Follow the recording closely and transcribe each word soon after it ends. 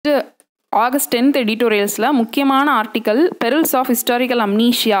August 10th எடிட்டோரியல்ஸில் முக்கியமான article perils of historical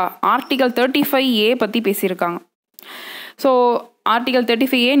amnesia article 35A பற்றி பேசியிருக்காங்க. ஸோ ஆர்டிக்கல்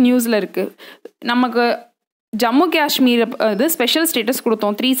 35A நியூஸில் இருக்குது. நமக்கு ஜம்மு காஷ்மீர் இது ஸ்பெஷல் ஸ்டேட்டஸ்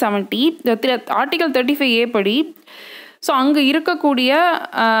கொடுத்தோம் 370. ஆர்டிக்கல் 35A படி ஸோ அங்கே இருக்கக்கூடிய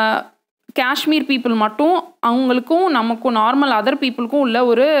காஷ்மீர் பீப்புள் மட்டும் அவங்களுக்கும் நமக்கும் நார்மல் அதர் பீப்புளுக்கும் உள்ள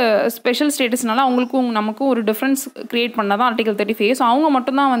ஒரு ஸ்பெஷல் ஸ்டேட்டஸ்னால அவங்களுக்கும் நமக்கும் ஒரு டிஃப்ரென்ஸ் க்ரியேட் பண்ண தான் ஆர்டிகல் 35. ஸோ அவங்க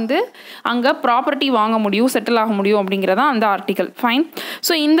மட்டும்தான் வந்து அங்கே ப்ராப்பர்ட்டி வாங்க முடியும், செட்டில் ஆக முடியும் அப்படிங்கிறதான் அந்த ஆர்டிக்கல். ஃபைன்.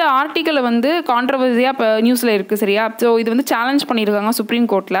 ஸோ இந்த ஆர்டிக்கலை வந்து கான்ட்ரவர்சியாக இப்போ நியூஸில் இருக்குது, சரியா? ஸோ இது வந்து சேலஞ்ச் பண்ணியிருக்காங்க சுப்ரீம்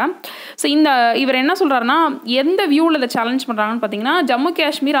கோர்ட்டில். ஸோ இவர் என்ன சொல்கிறாருன்னா, எந்த வியூவில் இதை சேலஞ்ச் பண்ணுறாங்கன்னு பார்த்தீங்கன்னா, ஜம்மு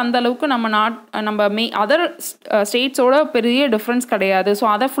காஷ்மீர் அந்த அளவுக்கு நம்ம அதர் ஸ்டேட்ஸோட பெரிய டிஃப்ரென்ஸ் கிடையாது. ஸோ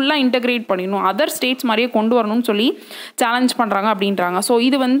அதை ஃபுல்லாக இன்டகிரேட் பண்ணிடணும், அதர் ஸ்டேட்ஸ் மாதிரியே கொண்டு வரணும்னு சொல்லி சேலஞ்ச் பண்ணுறாங்க அப்படின்றாங்க. ஸோ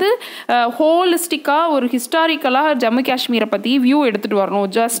இது வந்து ஹோலிஸ்டிக்காக ஒரு ஹிஸ்டாரிக்கலாக ஜம்மு காஷ்மீரை பற்றி வியூ எடுத்துகிட்டு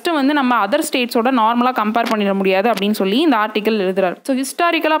வரணும். ஜஸ்ட்டு வந்து நம்ம அதர் ஸ்டேட்ஸோட நார்மலாக கம்பேர் பண்ணிட முடியாது அப்படின்னு சொல்லி இந்த ஆர்டிக்கல் எழுதுறாரு. ஸோ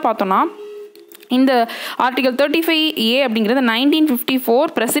ஹிஸ்டாரிக்கலாக பார்த்தோன்னா இந்த ஆர்டிகல் 35A அப்படிங்கிறது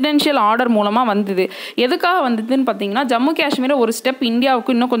 1954 பிரசிடென்ஷியல் ஆர்டர் மூலமாக வந்தது. எதுக்காக வந்ததுன்னு பார்த்தீங்கன்னா, ஜம்மு காஷ்மீரை ஒரு ஸ்டெப்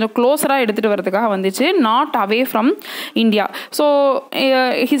இந்தியாவுக்கு இன்னும் கொஞ்சம் க்ளோஸராக எடுத்துகிட்டு வரதுக்காக வந்துச்சு, not away from India. So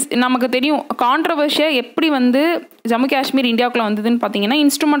நமக்கு தெரியும் கான்ட்ரவர்ஷியாக எப்படி வந்து ஜம்மு காஷ்மீர் இந்தியாவுக்குள்ள வந்ததுன்னு பார்த்தீங்கன்னா,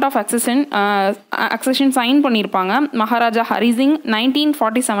 இன்ஸ்ட்ருமெண்ட் ஆஃப் அக்சஷன் சைன் பண்ணியிருப்பாங்க மகாராஜா ஹரிசிங்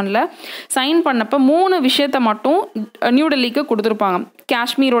 1947 சைன் பண்ணப்போ 3 விஷயத்தை மட்டும் நியூ டெல்லிக்கு கொடுத்துருப்பாங்க.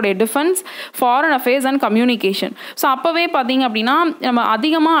 காஷ்மீரோடைய defence, foreign affairs and communication. So அப்போவே பார்த்தீங்க அப்படின்னா நம்ம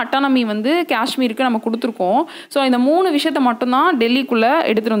அதிகமாக அட்டானமி வந்து காஷ்மீருக்கு நம்ம கொடுத்துருக்கோம். ஸோ இந்த 3 விஷயத்தை மட்டும்தான் டெல்லிக்குள்ளே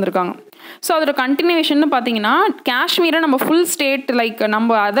எடுத்துகிட்டு வந்திருக்காங்க. ஸோ அதோட கண்டினியூஷன் பார்த்தீங்கன்னா, காஷ்மீரை நம்ம ஃபுல் ஸ்டேட் லைக்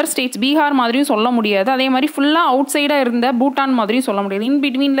நம்ம அதர் ஸ்டேட்ஸ் பீகார் மாதிரியும் சொல்ல முடியாது, அதே மாதிரி ஃபுல்லாக அவுட் சைடாக இருந்த பூட்டான் மாதிரியும் சொல்ல முடியாது, இன்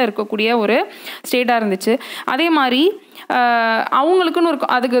பிட்வீனில் இருக்கக்கூடிய ஒரு ஸ்டேட்டாக இருந்துச்சு. அதே மாதிரி அவங்களுக்குன்னு ஒரு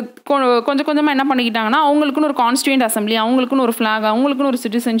அதுக்கு கொஞ்சம் கொஞ்சமாக என்ன பண்ணிக்கிட்டாங்கன்னா, அவங்களுக்குன்னு ஒரு கான்ஸ்டியூண்ட் அசம்பிளி, அவங்களுக்குன்னு ஒரு ஃப்ளாக், அவங்களுக்குன்னு ஒரு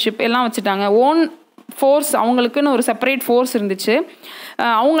சிட்டிசன்ஷிப் எல்லாம் வச்சுட்டாங்க. ஓன் ஃபோர்ஸ், அவங்களுக்குன்னு ஒரு செப்பரேட் ஃபோர்ஸ் இருந்துச்சு.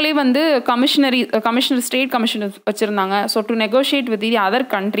 அவங்களே வந்து கமிஷனர் ஸ்டேட் கமிஷனர் வச்சுருந்தாங்க. So to negotiate with the other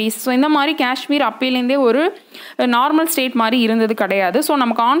countries. So இந்த மாதிரி காஷ்மீர் அப்பையிலேருந்தே ஒரு நார்மல் ஸ்டேட் மாதிரி இருந்தது கிடையாது. ஸோ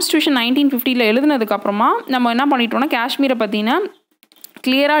நம்ம கான்ஸ்டியூஷன் 1950 எழுதுனதுக்கப்புறமா நம்ம என்ன பண்ணிட்டோம்னா, காஷ்மீரை பற்றின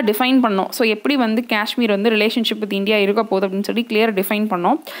கிளியராக டிஃபைன் பண்ணோம். ஸோ எப்படி வந்து காஷ்மீர் வந்து ரிலேஷன்ஷிப் வித் இந்தியா இருக்க போகுது அப்படின்னு சொல்லி கிளியராக டிஃபைன்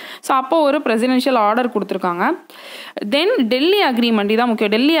பண்ணோம். ஸோ அப்போ ஒரு பிரசிடென்ஷியல் ஆர்டர் கொடுத்துருக்காங்க. தென் டெல்லி அக்ரிமெண்ட், இதான்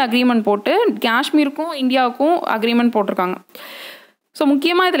முக்கியம். டெல்லி அக்ரிமெண்ட் போட்டு காஷ்மீருக்கும் இந்தியாவுக்கும் அக்ரிமெண்ட் போட்டிருக்காங்க. ஸோ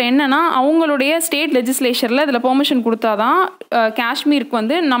முக்கியமாக இதில் என்னென்னா, அவங்களுடைய ஸ்டேட் லெஜிஸ்லேச்சரில் இதில் பெர்மிஷன் கொடுத்தா தான் காஷ்மீருக்கு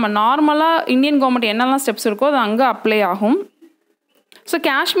வந்து நம்ம நார்மலாக இந்தியன் கவர்மெண்ட் என்னெல்லாம் ஸ்டெப்ஸ் இருக்கோ அது அங்கே அப்ளை ஆகும். ஸோ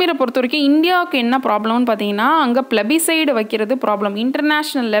காஷ்மீரை பொறுத்த வரைக்கும் இந்தியாவுக்கு என்ன ப்ராப்ளம்னு பார்த்தீங்கன்னா, அங்கே பிளபிசைடு வைக்கிறது ப்ராப்ளம்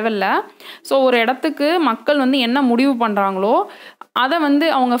இன்டர்நேஷ்னல் லெவலில். ஸோ ஒரு இடத்துக்கு மக்கள் வந்து என்ன முடிவு பண்ணுறாங்களோ அதை வந்து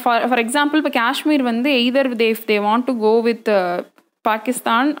அவங்க ஃபார் எக்ஸாம்பிள் இப்போ காஷ்மீர் வந்து either they want to go with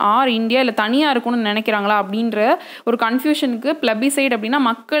Pakistan R India, இல்லை தனியாக இருக்கணும்னு நினைக்கிறாங்களா அப்படின்ற ஒரு கன்ஃபியூஷனுக்கு பிளபிசைட் அப்படின்னா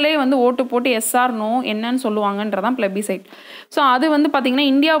மக்களே வந்து ஓட்டு போட்டு எஸ்ஆர் நோ என்னன்னு சொல்லுவாங்கன்றதான் பிளபிசைட். ஸோ அது வந்து பார்த்திங்கன்னா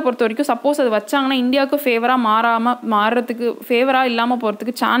இந்தியாவை பொறுத்த வரைக்கும் சப்போஸ் அது வச்சாங்கன்னா இந்தியாவுக்கு ஃபேவராக மாறுறதுக்கு ஃபேவராக இல்லாமல்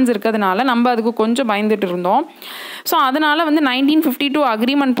போகிறதுக்கு சான்ஸ் இருக்கிறதுனால நம்ம அதுக்கு கொஞ்சம் பயந்துட்டு இருந்தோம். ஸோ அதனால் வந்து 1952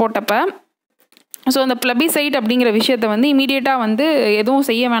 அக்ரிமெண்ட் போட்டப்போ ஸோ அந்த பிளபிசைட் அப்படிங்கிற விஷயத்தை வந்து இமீடியட்டாக வந்து எதுவும்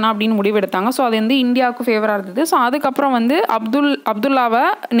செய்ய வேணாம் அப்படின்னு முடிவெடுத்தாங்க. ஸோ அது வந்து இந்தியாவுக்கு ஃபேவராக இருந்தது. ஸோ அதுக்கப்புறம் வந்து அப்துல்லாவை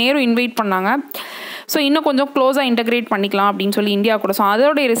நேரு இன்வைட் பண்ணாங்க. ஸோ இன்னும் கொஞ்சம் க்ளோஸாக இன்டகிரேட் பண்ணிக்கலாம் அப்படின்னு சொல்லி இந்தியா கூட. ஸோ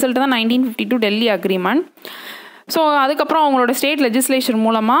அதோடைய ரிசல்ட் தான் 1952 டெல்லி அக்ரிமெண்ட். ஸோ அதுக்கப்புறம் அவங்களோட ஸ்டேட் லெஜிஸ்லேச்சர்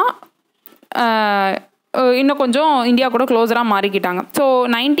மூலமாக இன்னும் கொஞ்சம் இந்தியா கூட க்ளோஸராக மாறிக்கிட்டாங்க. ஸோ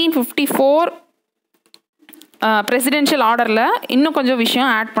 1954 பிரசிடென்ஷியல் ஆர்டரில் இன்னும் கொஞ்சம் விஷயம்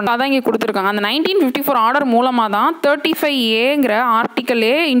ஆட் பண்ண அதான் இங்கே கொடுத்துருக்காங்க. அந்த 1954 ஆர்டர் மூலமாக தான் 35Aங்கிற ஆர்டிக்கலே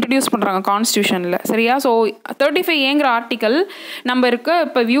இன்ட்ரடியூஸ் பண்ணுறாங்க கான்ஸ்டியூஷனில், சரியா? ஸோ 35Aங்கிற ஆர்டிக்கல் நம்ம இருக்க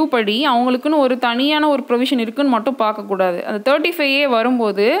இப்போ வியூ படி அவங்களுக்குன்னு ஒரு தனியான ஒரு ப்ரொவிஷன் இருக்குன்னு மட்டும் பார்க்கக்கூடாது. அந்த 35A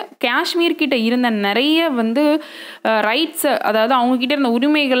வரும்போது காஷ்மீர் கிட்ட இருந்த நிறைய வந்து ரைட்ஸை, அதாவது அவங்கக்கிட்ட இருந்த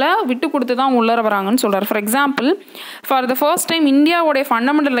உரிமைகளை விட்டு கொடுத்து தான் உள்ளர வராங்கன்னு சொல்கிறார். For example, for the first time இந்தியாவுடைய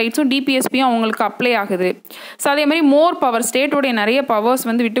ஃபண்டமெண்டல் ரைட்ஸும் டிபிஎஸ்பியும் அவங்களுக்கு அப்ளை ஆகுது. ஸோ அதே மாதிரி மோர் பவர், ஸ்டேட்டோடைய நிறைய பவர்ஸ்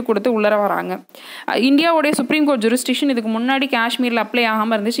வந்து விட்டு கொடுத்து உள்ளர வராங்க. இந்தியாவுடைய சுப்ரீம் கோர்ட் ஜூரிஸ்டிக்ஷன் இதுக்கு முன்னாடி காஷ்மீரில் அப்ளை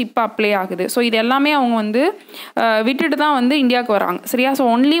ஆகாமல் இருந்துச்சு, இப்போ அப்ளை ஆகுது. ஸோ இது எல்லாமே அவங்க வந்து விட்டுட்டு தான் வந்து இந்தியாவுக்கு வராங்க, சரியா? ஸோ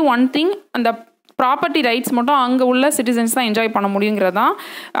ஒன்லி ஒன் திங், அந்த ப்ராப்பர்ட்டி ரைட்ஸ் மட்டும் அங்கே உள்ள சிட்டிசன்ஸ் தான் என்ஜாய் பண்ண முடியுங்கிறது தான்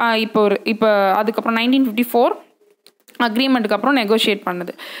இப்போ அதுக்கப்புறம் 1954 அக்ரிமெண்ட்டுக்கு அப்புறம் நெகோஷியேட்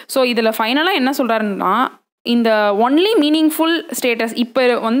பண்ணுது. ஸோ இதில் ஃபைனலாக என்ன சொல்கிறாருன்னா, இந்த ஒன்லி மீனிங்ஃபுல் ஸ்டேட்டஸ் இப்போ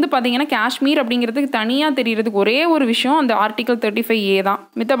வந்து பார்த்தீங்கன்னா காஷ்மீர் அப்படிங்கிறதுக்கு தனியாக தெரியறதுக்கு ஒரே ஒரு விஷயம் அந்த ஆர்டிகல் 35A தான்.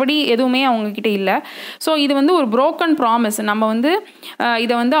 மித்தபடி எதுவுமே அவங்கக்கிட்ட இல்லை. ஸோ இது வந்து ஒரு broken ப்ராமிஸ். நம்ம வந்து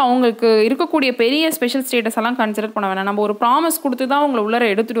இதை வந்து அவங்களுக்கு இருக்கக்கூடிய பெரிய ஸ்பெஷல் ஸ்டேட்டஸ் எல்லாம் கன்சிடர் பண்ண வேணாம். நம்ம ஒரு ப்ராமிஸ் கொடுத்து தான் அவங்களை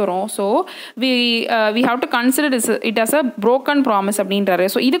உள்ளர எடுத்துகிட்டு வரோம். So we have to consider it as a broken promise அப்படின்றாரு.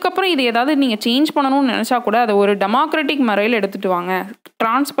 ஸோ இதுக்கப்புறம் இது ஏதாவது நீங்கள் சேஞ்ச் பண்ணணும்னு நினச்சா கூட அதை ஒரு டெமோக்ராட்டிக் முறையில் எடுத்துகிட்டு வாங்க.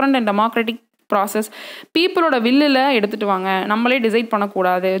 டிரான்ஸ்பரண்ட் அண்ட் டெமோக்ராட்டிக் ப்ராசஸ், பீப்புளோட வில்லில் எடுத்துகிட்டு வாங்க. நம்மளே டிசைட்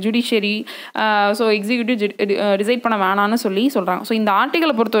பண்ணக்கூடாது, ஜுடிஷியரி ஸோ எக்ஸிக்யூட்டிவ் டிசைட் பண்ண வேணான்னு சொல்கிறாங்க. ஸோ இந்த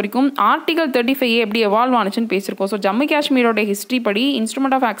ஆர்டிக்கலை பொறுத்த வரைக்கும் ஆர்டிகல் 35A எப்படி எவால்வ் ஆனிச்சுன்னு பேசியிருக்கோம். ஸோ ஜம்மு காஷ்மீரோட ஹிஸ்ட்ரி படி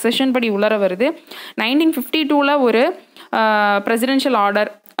இன்ஸ்ட்ருமெண்ட் ஆஃப் அக்சஷன் படி உள்ளர வருது. 1952 ஒரு பிரசிடென்ஷியல்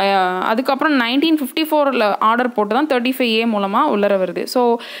ஆர்டர், அதுக்கப்புறம் 1954 ஆர்டர் போட்டு தான் 35A மூலமாக உள்ளர வருது. ஸோ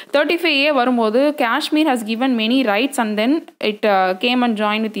 35A வரும்போது Kashmir has given many rights and then it came and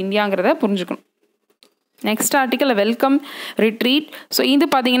join with இந்தியாங்கிறத புரிஞ்சுக்கணும். Next article welcome retreat. So இது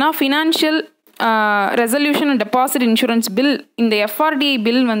பார்த்தீங்கன்னா financial resolution and deposit insurance bill, இந்த FRDI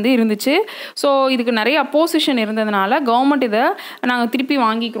பில் வந்து இருந்துச்சு. ஸோ இதுக்கு நிறைய அப்போசிஷன் இருந்ததுனால கவர்மெண்ட் இதை நாங்கள் திருப்பி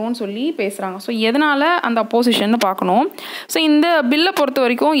வாங்கிக்கிறோம்னு சொல்லி பேசுகிறாங்க. ஸோ எதனால் அந்த அப்போசிஷன் பார்க்கணும். ஸோ இந்த பில்லை பொறுத்த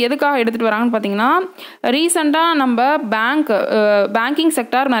வரைக்கும் எதுக்காக எடுத்துகிட்டு வராங்கன்னு பார்த்தீங்கன்னா, ரீசெண்டாக நம்ம பேங்கிங்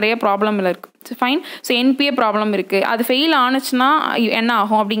செக்டார் நிறைய ப்ராப்ளமில் இருக்குது. ஃபைன். ஸோ NPA ப்ராப்ளம் இருக்குது. அது ஃபெயில் ஆனிச்சுன்னா என்ன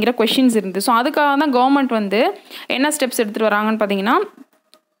ஆகும் அப்படிங்கிற கொஷின்ஸ் இருக்குது. ஸோ அதுக்காக தான் கவர்மெண்ட் வந்து என்ன ஸ்டெப்ஸ் எடுத்துகிட்டு வராங்கன்னு பார்த்தீங்கன்னா,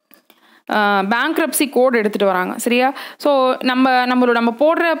 பேங்க்ரப்சி கோட் எடுத்துகிட்டு வராங்க. சரியா? ஸோ நம்ம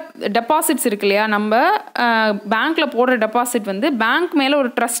போடுற டெபாசிட்ஸ் இருக்கு இல்லையா, நம்ம பேங்க்கில் போடுற டெபாசிட் வந்து பேங்க் மேலே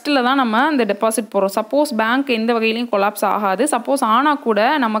ஒரு ட்ரஸ்ட்டில் தான் நம்ம அந்த டெபாசிட் போடுறோம். சப்போஸ் பேங்க் எந்த வகையிலையும் கொலாப்ஸ் ஆகாது, சப்போஸ் ஆனால் கூட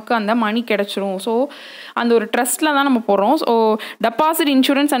நமக்கு அந்த மணி கிடச்சிரும். ஸோ அந்த ஒரு ட்ரஸ்ட்டில் தான் நம்ம போடுறோம். So deposit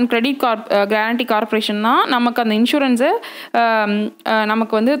insurance and credit guarantee corporation தான் நமக்கு அந்த இன்சூரன்ஸை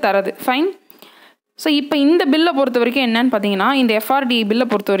நமக்கு வந்து தரது. ஃபைன். ஸோ இப்போ இந்த பில்லை பொறுத்த வரைக்கும் என்னன்னு பார்த்தீங்கன்னா, இந்த FRDI பில்லை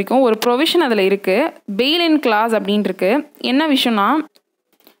பொறுத்த வரைக்கும் ஒரு ப்ரொவிஷன் அதில் இருக்குது, பெயில் இன் கிளாஸ் அப்படின்னு இருக்குது. என்ன விஷயம்னா,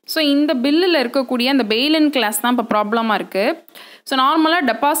 ஸோ இந்த பில்லில் இருக்கக்கூடிய அந்த பெயில் இன் கிளாஸ் தான் இப்போ ப்ராப்ளமாக இருக்குது. ஸோ நார்மலாக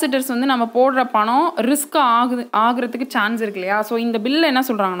டெபாசிட்டர்ஸ் வந்து நம்ம போடுற பணம் ரிஸ்க் ஆகுறதுக்கு சான்ஸ் இருக்கு இல்லையா. ஸோ இந்த பில்லில் என்ன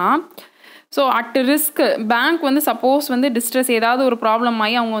சொல்கிறாங்கன்னா, ஸோ அட் ரிஸ்க் பேங்க் வந்து சப்போஸ் வந்து டிஸ்ட்ரெஸ் ஏதாவது ஒரு ப்ராப்ளம்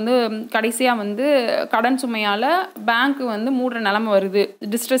ஆகி அவங்க வந்து கடைசியாக வந்து கடன் சுமையால் பேங்க் வந்து மூடுற நிலமை வருது,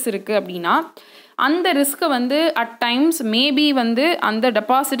 டிஸ்ட்ரெஸ் இருக்குது அப்படின்னா, அந்த ரிஸ்க்கை வந்து அட் டைம்ஸ் மேபி வந்து அந்த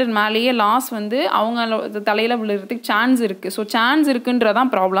டெபாசிட்டர் மேலேயே லாஸ் வந்து அவங்க தலையில் விழுறதுக்கு சான்ஸ் இருக்குது. So chance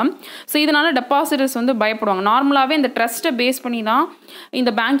இருக்குன்றதான் problem. ஸோ இதனால் டெபாசிட்டர்ஸ் வந்து பயப்படுவாங்க. நார்மலாகவே இந்த ட்ரஸ்ட்டை பேஸ் பண்ணி தான்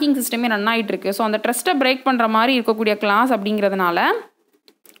இந்த பேங்கிங் சிஸ்டமே ரன் ஆகிட்டு இருக்கு. ஸோ அந்த ட்ரஸ்ட்டை பிரேக் பண்ணுற மாதிரி இருக்கக்கூடிய கிளாஸ் அப்படிங்கிறதுனால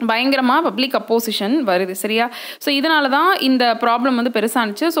பயங்கரமாக பப்ளிக் அப்போசிஷன் வருது. சரியா? ஸோ இதனால தான் இந்த ப்ராப்ளம் வந்து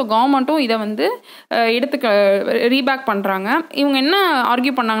பெருசானுச்சு. ஸோ கவர்மெண்ட்டும் இதை வந்து ரீபேக் பண்ணுறாங்க. இவங்க என்ன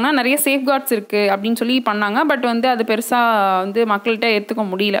ஆர்கியூ பண்ணாங்கன்னா, நிறைய சேஃப்கார்ட்ஸ் இருக்குது அப்படின்னு சொல்லி பண்ணாங்க. பட் வந்து அது பெருசாக வந்து மக்கள்கிட்ட ஏற்றுக்க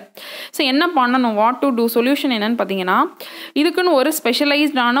முடியல. ஸோ என்ன பண்ணணும், வாட் டு டூ, சொல்யூஷன் என்னன்னு பார்த்தீங்கன்னா, இதுக்குன்னு ஒரு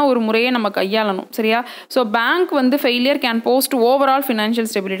ஸ்பெஷலைஸ்டான ஒரு முறையை நம்ம கையாளணும். சரியா? ஸோ பேங்க் வந்து failure can post overall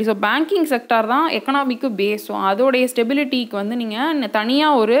financial stability. So banking sector தான் எக்கனாமிக்கு பேஸ். ஸோ அதோடைய ஸ்டெபிலிட்டிக்கு வந்து நீங்கள்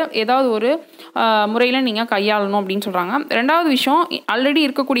தனியாக ஏதாவது ஒரு முறையில் நீங்கள் கையாளணும் அப்படின்னு சொல்கிறாங்க. ரெண்டாவது விஷயம், ஆல்ரெடி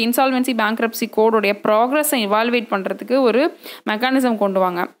இருக்கக்கூடிய இன்சால்வென்சி பேங்க்ரப்சி கோடோடைய ப்ராக்ரஸை இவால்வேட் பண்ணுறதுக்கு ஒரு மெக்கானிசம் கொண்டு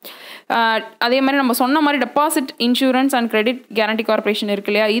வாங்க. அதே மாதிரி நம்ம சொன்ன மாதிரி deposit insurance and credit guarantee corporation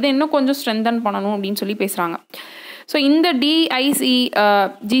இருக்கு இல்லையா, இதை இன்னும் கொஞ்சம் ஸ்ட்ரென்தன் பண்ணணும் அப்படின்னு சொல்லி பேசுகிறாங்க. ஸோ இந்த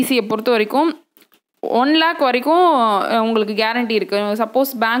DICGCயை பொறுத்த வரைக்கும் 1 lakh வரைக்கும் உங்களுக்கு கேரண்டி இருக்குது. சப்போஸ்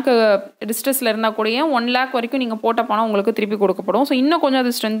பேங்க் டிஸ்ட்ரெஸில் இருந்தால் கூட 1 lakh வரைக்கும் நீங்கள் போட்ட பணம் உங்களுக்கு திருப்பி கொடுக்கப்படும். ஸோ இன்னும் கொஞ்சம்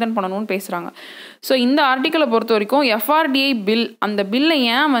அது ஸ்ட்ரென்தன் பண்ணணும்னு பேசுகிறாங்க. ஸோ இந்த ஆர்டிக்கலை பொறுத்த வரைக்கும் FRDI பில், அந்த பில்லை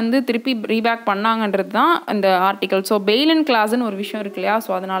ஏன் வந்து திருப்பி ரீபேக் பண்ணாங்கன்றது தான் அந்த ஆர்டிக்கல். ஸோ பெயில் இன் கிளாஸ்ன்னு ஒரு விஷயம் இருக்கு இல்லையா,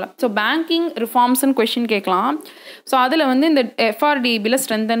 ஸோ அதனால் ஸோ பேங்கிங் ரிஃபார்ம்ஸ்ன்னு கொஷின் கேட்கலாம். ஸோ அதில் வந்து இந்த FRDI பில்லை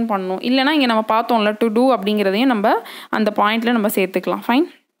ஸ்ட்ரென்தன் பண்ணணும். இல்லைனா இங்கே நம்ம பார்த்தோம்ல டு டூ அப்படிங்கிறதையும் நம்ம அந்த பாயிண்டில் நம்ம சேர்த்துக்கலாம். ஃபைன்.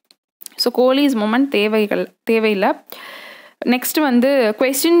 ஸோ கோலிஸ் மூமெண்ட் தேவையில்லை. நெக்ஸ்ட் வந்து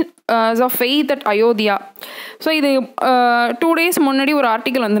questions of faith at Ayodhya. So இது 2 days முன்னாடி ஒரு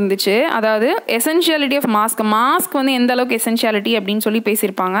ஆர்டிக்கல் வந்துருந்துச்சு. அதாவது எசென்ஷியாலிட்டி ஆஃப் மாஸ்க் வந்து எந்த அளவுக்கு எசென்ஷியாலிட்டி அப்படின்னு சொல்லி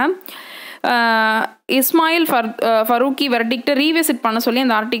பேசியிருப்பாங்க. இஸ்மாயில் ஃபரூக்கி வெர்டிக்டை ரீவிசிட் பண்ண சொல்லி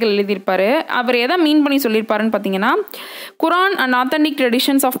அந்த ஆர்டிக்கல் எழுதியிருப்பார். அவர் எதை மீன் பண்ணி சொல்லியிருப்பாருன்னு பார்த்தீங்கன்னா, குரான் அண்ட் ஆத்தன்டிக்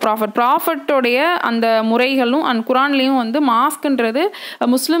ட்ரெடிஷன்ஸ் ஆஃப் ப்ராஃபட்டோடைய அந்த முறைகளும் அண்ட் குரான்லேயும் வந்து மாஸ்க்ன்றது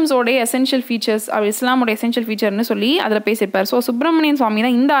முஸ்லிம்ஸோடைய எசென்ஷியல் ஃபீச்சர்ஸ், இஸ்லாமோட எசென்ஷியல் ஃபீச்சர்னு சொல்லி அதில் பேசியிருப்பார். ஸோ சுப்பிரமணியன் சுவாமி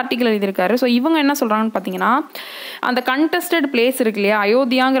தான் இந்த ஆர்டிக்கல் எழுதியிருக்காரு. ஸோ இவங்க என்ன சொல்கிறாங்கன்னு பார்த்தீங்கன்னா, அந்த கண்டெஸ்டட் பிளேஸ் இருக்கு இல்லையா,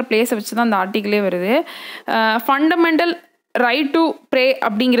 அயோத்தியாங்கிற பிளேஸை வச்சு தான் அந்த ஆர்டிக்கலே வருது. ஃபண்டமெண்டல் ரைட் டு ப்ரே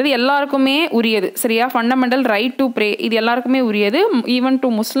அப்படிங்கிறது எல்லாருக்குமே உரியது சரியா. ஃபண்டமெண்டல் ரைட் டு ப்ரே இது எல்லாருக்குமே உரியது, even to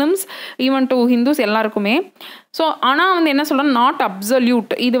Muslims, even to Hindus எல்லாருக்குமே. ஸோ ஆனால் வந்து என்ன சொல்கிறோம், நாட்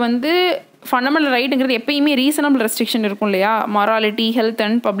அப்சல்யூட். இது வந்து ஃபண்டமெண்டல் ரைட்டுங்கிறது எப்பயுமே ரீசனபிள் ரெஸ்ட்ரிக்ஷன் இருக்கும் இல்லையா, morality, health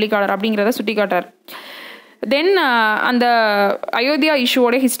and public order அப்படிங்கிறத சுட்டி காட்டார். தென் அந்த அயோத்தியா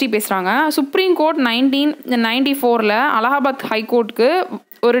இஷ்யூவோட ஹிஸ்ட்ரி பேசுகிறாங்க. சுப்ரீம் கோர்ட் 1994 அலகாபாத் ஹைகோர்ட்டுக்கு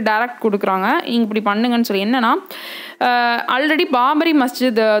ஒரு டைரக்ட் கொடுக்குறாங்க, நீங்கள் இப்படி பண்ணுங்கன்னு சொல்லி. என்னென்னா ஆல்ரெடி பாபரி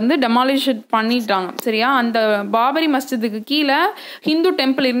மஸ்ஜித் வந்து டெமாலிஷ் பண்ணிட்டாங்க சரியா. அந்த பாபரி மஸ்ஜிதுக்கு கீழே ஹிந்து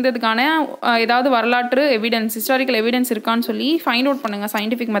டெம்பிள் இருந்ததுக்கான ஏதாவது வரலாற்று எவிடன்ஸ், ஹிஸ்டாரிக்கல் எவிடன்ஸ் இருக்கான்னு சொல்லி ஃபைண்ட் அவுட் பண்ணுங்கள்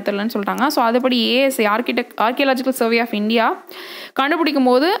சயின்டிஃபிக் மெத்தட்லன்னு சொல்லிட்டாங்க. ஸோ அதுபடி ASI archaeological survey of India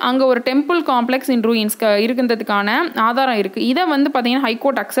கண்டுபிடிக்கும் போது அங்கே ஒரு டெம்பிள் காம்ப்ளெக்ஸ் இன் ரூயின்ஸ் இருக்கின்றதுக்கான ஆதாரம் இருக்குது. இதை வந்து பார்த்தீங்கன்னா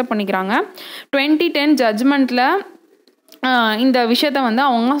ஹைகோர்ட் அக்செப்ட் பண்ணிக்கிறாங்க. 2010 ஜட்ஜ்மெண்ட்டில் இந்த விஷயத்த வந்து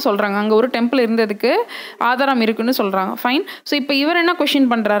அவங்க சொல்கிறாங்க, அங்கே ஒரு டெம்பிள் இருந்ததுக்கு ஆதாரம் இருக்குன்னு சொல்கிறாங்க. ஃபைன். ஸோ இப்போ இவர் என்ன கொஷின்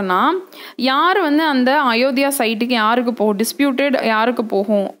பண்ணுறாருன்னா, யார் வந்து அந்த அயோத்தியா சைட்டுக்கு யாருக்கு போகும், டிஸ்பியூட்டட் யாருக்கு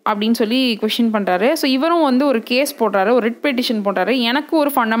போகும் அப்படின்னு சொல்லி கொஷின் பண்ணுறாரு. ஸோ இவரும் வந்து ஒரு கேஸ் போடுறாரு, ஒரு ரிட் பெட்டிஷன் போடுறாரு. எனக்கு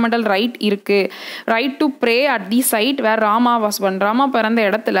ஒரு ஃபண்டமெண்டல் ரைட் இருக்குது, right to pray at the side where Rama was பன், ராமா பிறந்த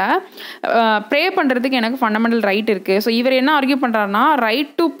இடத்துல ப்ரே பண்ணுறதுக்கு எனக்கு ஃபண்டமெண்டல் ரைட் இருக்குது. ஸோ இவர் என்ன ஆர்கியூ பண்ணுறாருன்னா,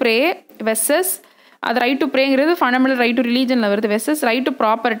 ரைட் டு ப்ரே வெர்சஸ் அது right to ப்ரேங்கிறது fundamental right to ரிலீஜனில் வருது, வெர்சஸ் ரைட் டு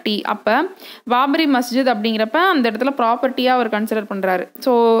ப்ராப்பர்ட்டி. அப்போ பாபரி மஸ்ஜித் அப்படிங்கிறப்ப அந்த இடத்துல ப்ராப்பர்ட்டியாக அவர் கன்சிடர் பண்ணுறாரு.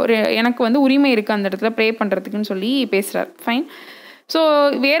 ஸோ எனக்கு வந்து உரிமை இருக்குது அந்த இடத்துல ப்ரே பண்ணுறதுக்குன்னு சொல்லி பேசுகிறார். ஃபைன். ஸோ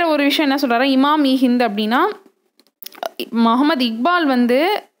வேறு ஒரு விஷயம் என்ன சொல்கிறாரு, இமாம் இ ஹிந்த் அப்படின்னா முகமது இக்பால் வந்து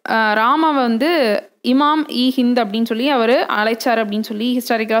ராமாவை வந்து இமாம் இ ஹிந்த் அப்படின்னு சொல்லி அவர் அழைச்சார் அப்படின்னு சொல்லி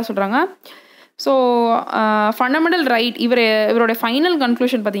ஹிஸ்டாரிக்கலாக சொல்கிறாங்க. ஸோ ஃபண்டமெண்டல் ரைட் இவரோட ஃபைனல்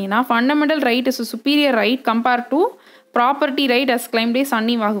கன்க்ளூஷன் பார்த்தீங்கன்னா, fundamental right is superior right compare to property right as claim டே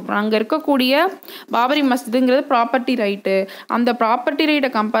சன்னி வாகுப். அங்கே இருக்கக்கூடிய பாபரி மஸ்ஜிதுங்கிறது ப்ராப்பர்ட்டி ரைட்டு, அந்த ப்ராப்பர்ட்டி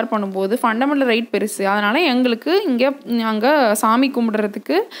ரைட்டை கம்பேர் பண்ணும்போது ஃபண்டமெண்டல் ரைட் பெருசு, அதனால் எங்களுக்கு அங்கே சாமி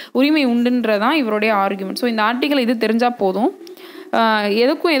கும்பிடுறதுக்கு உரிமை உண்டுன்றதான் இவருடைய ஆர்கியூமெண்ட். ஸோ இந்த ஆர்டிக்கல் இது தெரிஞ்சால் போதும்.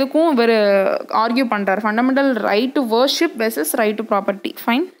 எதுக்கும் இவர் ஆர்கியூ பண்ணுறார், fundamental right to worship versus right to property.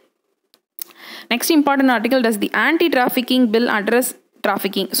 Fine. Next important article, does the anti trafficking bill address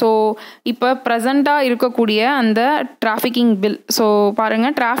trafficking. So இப்போ ப்ரெசண்ட்டாக இருக்கக்கூடிய அந்த டிராஃபிக்கிங் பில், ஸோ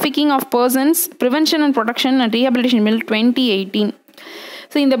பாருங்கள், trafficking of persons prevention and protection and rehabilitation bill 2018.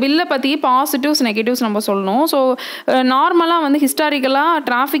 So இந்த பில்லை பற்றி positives negatives நம்ம சொல்லணும். So நார்மலாக வந்து ஹிஸ்டாரிக்கலாக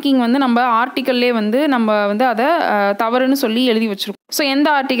டிராஃபிக்கிங் வந்து நம்ம ஆர்டிக்கல்லே வந்து நம்ம வந்து அதை தவறுன்னு சொல்லி எழுதி வச்சுருக்கோம். ஸோ எந்த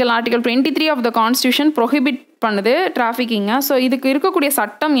article 23 of the constitution prohibit பண்ணுது டிராஃபிக்கிங்கை. ஸோ இதுக்கு இருக்கக்கூடிய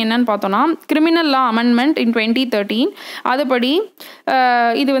சட்டம் என்னன்னு பார்த்தோன்னா, கிரிமினல் லா அமெண்ட்மெண்ட் இன் 2013. அதுபடி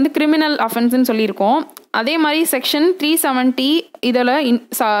இது வந்து கிரிமினல் அஃபென்ஸ்ன்னு சொல்லியிருக்கோம். அதே மாதிரி செக்ஷன் 370 இதில்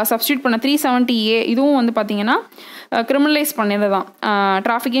சப்ஸ்டியூட் பண்ண 370A இதுவும் வந்து பார்த்திங்கன்னா கிரிமினலைஸ் பண்ணது தான்,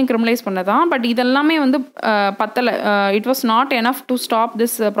 டிராஃபிக்கிங் கிரிமினலைஸ் பண்ணதான். பட் இதெல்லாமே வந்து பத்தலை, it was not enough to stop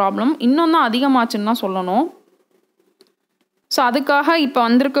this problem. இன்னும் தான் அதிகமாச்சுன்னு தான் சொல்லணும். ஸோ அதுக்காக இப்போ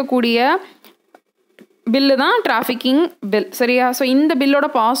வந்திருக்கக்கூடிய பில்லு தான் டிராஃபிக்கிங் பில் சரியா. ஸோ இந்த பில்லோட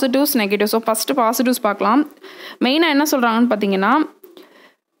positives negatives. So first positives பார்க்கலாம். மெயினாக என்ன சொல்கிறாங்கன்னு பார்த்தீங்கன்னா,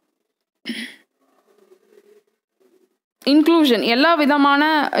 இன்க்ளூஷன் எல்லா விதமான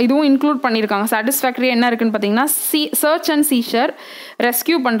இதுவும் இன்க்ளூட் பண்ணியிருக்காங்க. சாட்டிஸ்ஃபேக்டரி என்ன இருக்குன்னு பார்த்தீங்கன்னா, சர்ச் அண்ட் சீஷர்,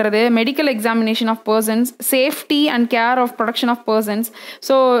 ரெஸ்கியூ பண்ணுறது, medical examination of persons, safety and care of production of persons.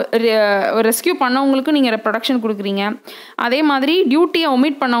 So rescue பண்ணவங்களுக்கு நீங்கள் ப்ரொடக்ஷன் கொடுக்குறீங்க, அதே மாதிரி டியூட்டியை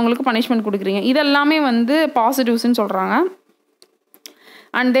ஒமிட் பண்ணவங்களுக்கு பனிஷ்மெண்ட் கொடுக்குறீங்க. இதெல்லாமே வந்து பாசிட்டிவ்ஸ்ன்னு சொல்கிறாங்க.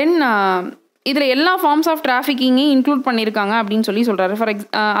 அண்ட் தென் இதில் எல்லா ஃபார்ம்ஸ் ஆஃப் டிராஃபிக்கிங்கையும் இன்க்ளூட் பண்ணியிருக்காங்க அப்படின்னு சொல்லி சொல்கிறாரு.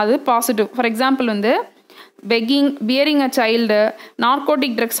 அது பாசிட்டிவ். ஃபார் எக்ஸாம்பிள் வந்து பெக்கிங், பியரிங் அ சைல்டு,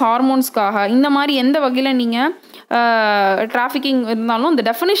 நார்கோட்டிக் ட்ரக்ஸ், ஹார்மோன்ஸ்க்காக இந்த மாதிரி எந்த வகையில் நீங்கள் டிராஃபிக்கிங் இருந்தாலும் இந்த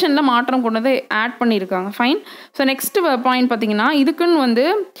டெஃபினிஷனில் மாற்றம் கொண்டு வந்து ஆட் பண்ணியிருக்காங்க. ஃபைன். ஸோ நெக்ஸ்ட் பாயிண்ட் பார்த்தீங்கன்னா, இதுக்குன்னு வந்து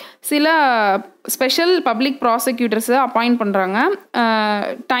சில ஸ்பெஷல் பப்ளிக் ப்ராசிக்யூட்டர்ஸை அப்பாயிண்ட் பண்ணுறாங்க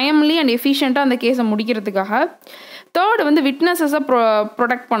டைம்லி அண்ட் எஃபிஷியண்ட்டாக அந்த கேஸை முடிக்கிறதுக்காக. தேர்டு வந்து விட்னஸஸை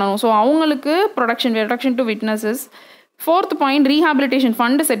ப்ரொடெக்ட் பண்ணணும். ஸோ அவங்களுக்கு protection to witnesses. Fourth point, rehabilitation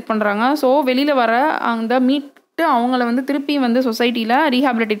fund set பண்ணுறாங்க. ஸோ வெளியில் வர அந்த மீட்டு அவங்கள வந்து திருப்பி வந்து சொசைட்டியில்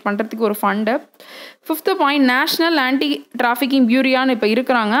ரீஹாபிலிட்டேட் பண்ணுறதுக்கு ஒரு fund. Fifth point, national anti trafficking பியூரோன்னு இப்போ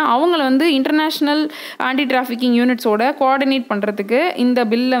இருக்கிறாங்க, அவங்கள வந்து இன்டர்நேஷ்னல் ஆன்டி டிராஃபிக்கிங் யூனிட்ஸோட கோஆர்டினேட் பண்ணுறதுக்கு இந்த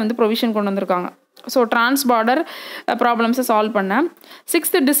பில்லில் வந்து ப்ரொவிஷன் கொண்டு வந்திருக்காங்க. ஸோ டிரான்ஸ்பார்டர் ப்ராப்ளம்ஸை சால்வ் பண்ண.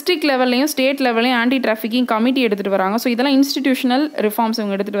 சிக்ஸ்த்து, டிஸ்ட்ரிக்ட் லெவல்லையும் ஸ்டேட் லெவல்லையும் ஆன்டி டிராஃபிக்கிங் கமிட்டி எடுத்துகிட்டு வராங்க. ஸோ இதெல்லாம் இன்ஸ்டிடியூஷனல் ரிஃபார்ம்ஸ்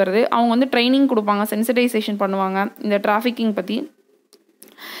இவங்க எடுத்துகிட்டு வருது. அவங்க வந்து ட்ரைனிங் கொடுப்பாங்க, சென்சிடைசேஷன் பண்ணுவாங்க இந்த டிராஃபிக்கிங் பற்றி.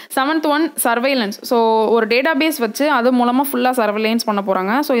 7th one surveillance. ஸோ ஒரு டேட்டா பேஸ் வச்சு அது மூலமாக ஃபுல்லாக சர்வைலன்ஸ் பண்ண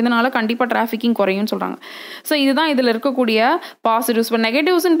போகிறாங்க. ஸோ இதனால் கண்டிப்பாக டிராஃபிக்கிங் குறையும்னு சொல்கிறாங்க. ஸோ இதுதான் இதில் இருக்கக்கூடிய பாசிட்டிவ்ஸ். இப்போ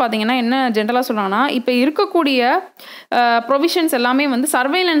நெகட்டிவ்ஸ்னு பார்த்தீங்கன்னா என்ன ஜென்ரலாக சொல்கிறாங்கன்னா, இப்போ இருக்கக்கூடிய ப்ரொவிஷன்ஸ் எல்லாமே வந்து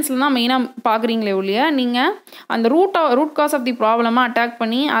சர்வைலன்ஸில் தான் மெயினாக பார்க்குறீங்களே ஒழிய நீங்கள் அந்த ரூட் காஸ் ஆஃப் தி ப்ராப்ளமாக அட்டாக்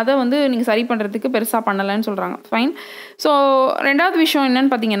பண்ணி அதை வந்து நீங்கள் சரி பண்ணுறதுக்கு பெருசாக பண்ணலைன்னு சொல்கிறாங்க. ஃபைன். ஸோ ரெண்டாவது விஷயம்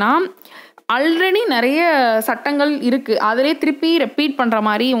என்னன்னு பார்த்தீங்கன்னா, ஆல்ரெடி நிறைய சட்டங்கள் இருக்குது, அதிலே திருப்பி ரெப்பீட் பண்ணுற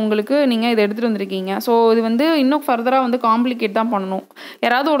மாதிரி உங்களுக்கு நீங்கள் இதை எடுத்துகிட்டு வந்திருக்கீங்க. ஸோ இது வந்து இன்னும் ஃபர்தராக வந்து காம்ப்ளிகேட் தான் பண்ணணும்.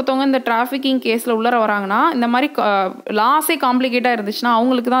 யாராவது ஒருத்தவங்க இந்த டிராஃபிக்கிங் கேஸில் உள்ளர வராங்கன்னா இந்த மாதிரி லாஸே காம்ப்ளிகேட்டாக இருந்துச்சுன்னா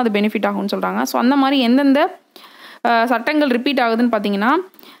அவங்களுக்கு தான் அது பெனிஃபிட் ஆகும்னு சொல்கிறாங்க. ஸோ அந்த மாதிரி எந்தெந்த சட்டங்கள் ரிப்பீட் ஆகுதுன்னு பார்த்தீங்கன்னா,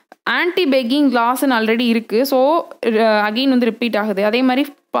 ஆன்டி பெக்கிங் லாஸ்ன்னு ஆல்ரெடி இருக்குது. ஸோ அகெயின் வந்து ரிப்பீட் ஆகுது. அதே மாதிரி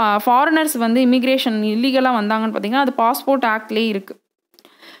ஃபாரினர்ஸ் வந்து இமிக்ரேஷன் இல்லீகலாக வந்தாங்கன்னு பார்த்தீங்கன்னா அது பாஸ்போர்ட் ஆக்ட்லேயே இருக்குது.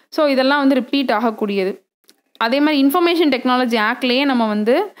 ஸோ இதெல்லாம் வந்து ரிப்பீட் ஆகக்கூடியது. அதே மாதிரி இன்ஃபர்மேஷன் டெக்னாலஜி ஆக்ட்லேயே நம்ம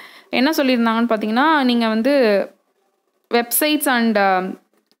வந்து என்ன சொல்லியிருந்தாங்கன்னு பார்த்தீங்கன்னா, நீங்கள் வந்து வெப்சைட்ஸ் அண்ட்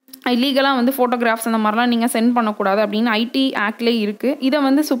இல்லீகலாக வந்து ஃபோட்டோகிராஃப்ஸ் அந்த மாதிரிலாம் நீங்கள் சென்ட் பண்ணக்கூடாது அப்படின்னு ஐடி ஆக்ட்லேயே இருக்குது. இதை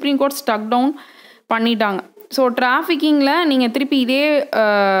வந்து சுப்ரீம் கோர்ட் ஸ்டக் டவுன் பண்ணிட்டாங்க. ஸோ டிராஃபிக்கிங்கில் நீங்கள் திருப்பி இதே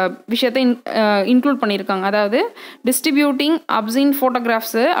விஷயத்தை இன்க்ளூட் பண்ணியிருக்காங்க. அதாவது டிஸ்ட்ரிபியூட்டிங் அப்சின்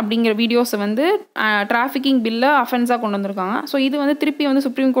ஃபோட்டோகிராஃப்ஸு அப்படிங்கிற வீடியோஸை வந்து டிராஃபிக்கிங் பில்லை அஃபென்ஸாக கொண்டு வந்திருக்காங்க. ஸோ இது வந்து திருப்பி வந்து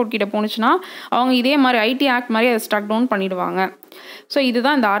சுப்ரீம் கோர்ட் கிட்ட போணுச்சுன்னா அவங்க இதே மாதிரி ஐடி ஆக்ட் மாதிரி அதை ஸ்டக் டவுன் பண்ணிடுவாங்க. ஸோ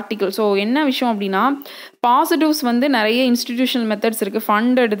இதுதான் இந்த ஆர்டிக்கிள். ஸோ என்ன விஷயம் அப்படின்னா, பாசிட்டிவ்ஸ் வந்து நிறைய இன்ஸ்டிடியூஷனல் மெத்தட்ஸ் இருக்குது,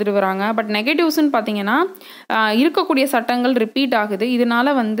 ஃபண்ட் எடுத்துகிட்டு வராங்க. பட் நெகட்டிவ்ஸ்ன்னு பார்த்தீங்கன்னா இருக்கக்கூடிய சட்டங்கள் ரிப்பீட் ஆகுது.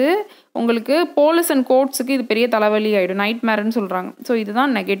 இதனால் வந்து உங்களுக்கு போலீஸ் அண்ட் கோர்ட்ஸுக்கு இது பெரிய தலைவலி ஆகிடும், நைட் மேர்னு சொல்கிறாங்க. ஸோ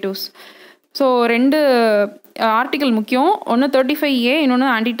இதுதான் நெகட்டிவ்ஸ். ஸோ 2 ஆர்டிக்கிள் முக்கியம். ஒன்று 35A, இன்னொன்று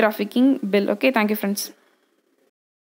anti trafficking bill. Okay, thank you friends.